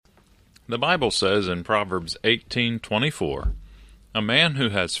The Bible says in Proverbs 18:24, "A man who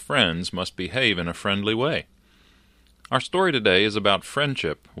has friends must behave in a friendly way." Our story today is about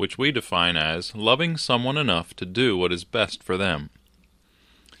friendship, which we define as loving someone enough to do what is best for them.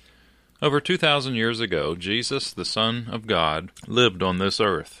 Over 2,000 years ago, Jesus, the Son of God, lived on this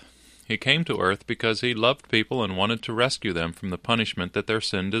earth. He came to earth because he loved people and wanted to rescue them from the punishment that their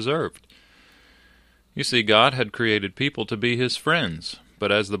sin deserved. You see, God had created people to be his friends,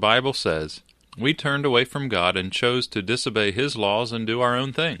 but as the Bible says, we turned away from God and chose to disobey his laws and do our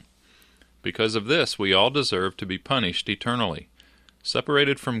own thing. Because of this, we all deserve to be punished eternally,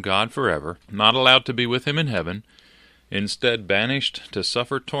 separated from God forever, not allowed to be with him in heaven, instead banished to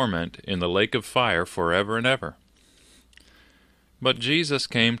suffer torment in the lake of fire forever and ever. But Jesus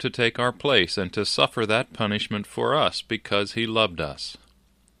came to take our place and to suffer that punishment for us because he loved us.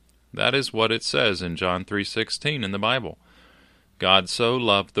 That is what it says in John 3:16 in the Bible. God so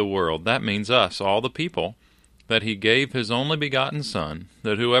loved the world, that means us, all the people, that he gave his only begotten Son,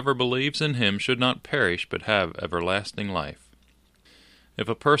 that whoever believes in him should not perish but have everlasting life. If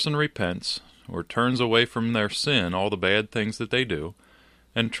a person repents, or turns away from their sin, all the bad things that they do,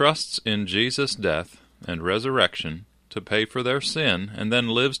 and trusts in Jesus' death and resurrection to pay for their sin, and then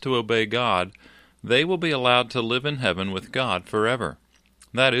lives to obey God, they will be allowed to live in heaven with God forever.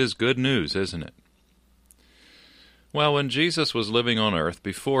 That is good news, isn't it? Well, when Jesus was living on earth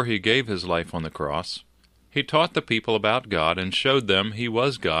before he gave his life on the cross, he taught the people about God and showed them he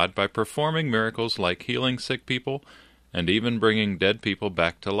was God by performing miracles like healing sick people and even bringing dead people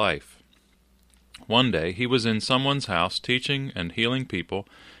back to life. One day he was in someone's house teaching and healing people,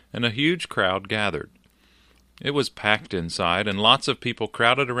 and a huge crowd gathered. It was packed inside, and lots of people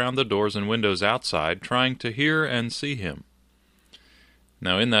crowded around the doors and windows outside trying to hear and see him.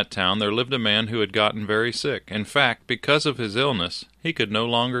 Now in that town there lived a man who had gotten very sick. In fact, because of his illness, he could no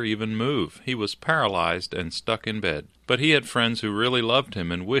longer even move. He was paralyzed and stuck in bed. But he had friends who really loved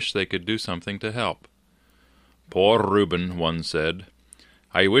him and wished they could do something to help. "Poor Reuben," one said.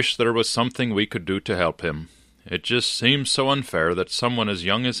 "I wish there was something we could do to help him. It just seems so unfair that someone as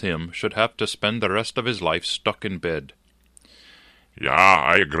young as him should have to spend the rest of his life stuck in bed." "Yeah,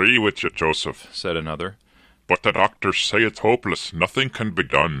 I agree with you, Joseph," said another. "But the doctors say it's hopeless. Nothing can be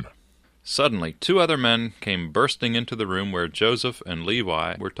done." Suddenly, two other men came bursting into the room where Joseph and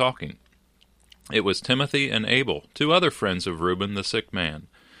Levi were talking. It was Timothy and Abel, two other friends of Reuben, the sick man.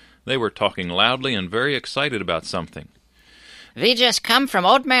 They were talking loudly and very excited about something. "We just come from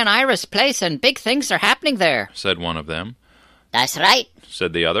Old Man Ira's place, and big things are happening there," said one of them. "That's right,"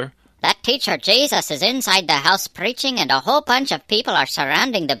 said the other. "That teacher Jesus is inside the house preaching, and a whole bunch of people are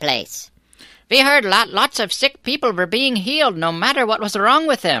surrounding the place." "We heard lots of sick people were being healed no matter what was wrong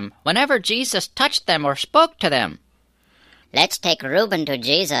with them, whenever Jesus touched them or spoke to them." "Let's take Reuben to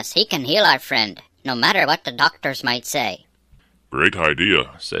Jesus. He can heal our friend, no matter what the doctors might say." "Great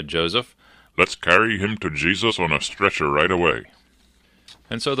idea," said Joseph. "Let's carry him to Jesus on a stretcher right away."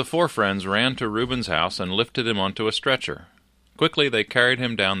 And so the four friends ran to Reuben's house and lifted him onto a stretcher. Quickly they carried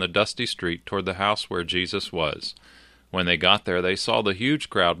him down the dusty street toward the house where Jesus was. When they got there, they saw the huge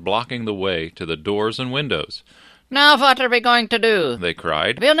crowd blocking the way to the doors and windows. "Now what are we going to do?" they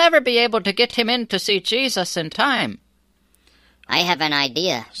cried. "We'll never be able to get him in to see Jesus in time." "I have an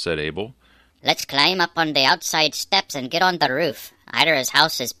idea," said Abel. "Let's climb up on the outside steps and get on the roof. Ira's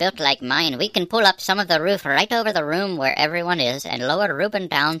house is built like mine. We can pull up some of the roof right over the room where everyone is and lower Reuben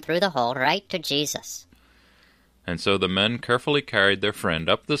down through the hole right to Jesus." And so the men carefully carried their friend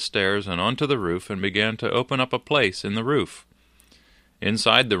up the stairs and onto the roof and began to open up a place in the roof.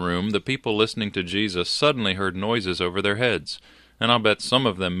 Inside the room, the people listening to Jesus suddenly heard noises over their heads, and I'll bet some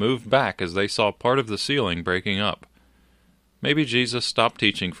of them moved back as they saw part of the ceiling breaking up. Maybe Jesus stopped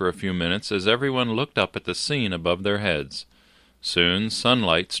teaching for a few minutes as everyone looked up at the scene above their heads. Soon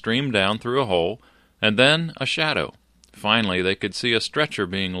sunlight streamed down through a hole, and then a shadow. Finally they could see a stretcher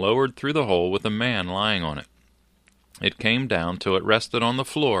being lowered through the hole with a man lying on it. It came down till it rested on the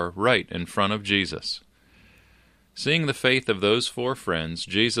floor right in front of Jesus. Seeing the faith of those four friends,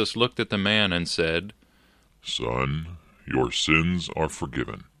 Jesus looked at the man and said, "Son, your sins are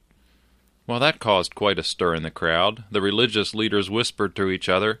forgiven." Well, that caused quite a stir in the crowd. The religious leaders whispered to each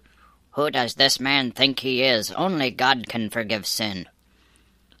other, "Who does this man think he is? Only God can forgive sin."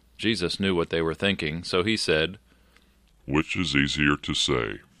 Jesus knew what they were thinking, so he said, "Which is easier to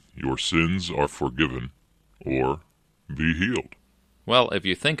say, your sins are forgiven, or be healed?" Well, if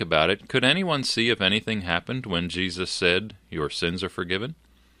you think about it, could anyone see if anything happened when Jesus said, "Your sins are forgiven"?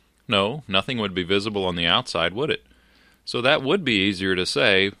 No, nothing would be visible on the outside, would it? So that would be easier to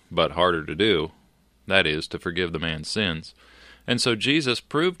say, but harder to do. That is, to forgive the man's sins. And so Jesus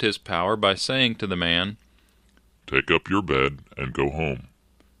proved his power by saying to the man, "Take up your bed and go home."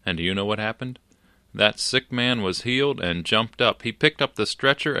 And do you know what happened? That sick man was healed and jumped up. He picked up the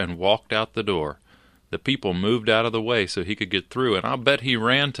stretcher and walked out the door. The people moved out of the way so he could get through, and I'll bet he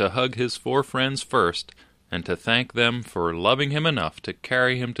ran to hug his 4 friends first and to thank them for loving him enough to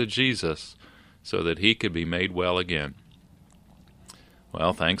carry him to Jesus so that he could be made well again.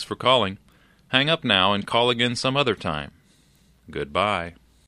 Well, thanks for calling. Hang up now and call again some other time. Goodbye.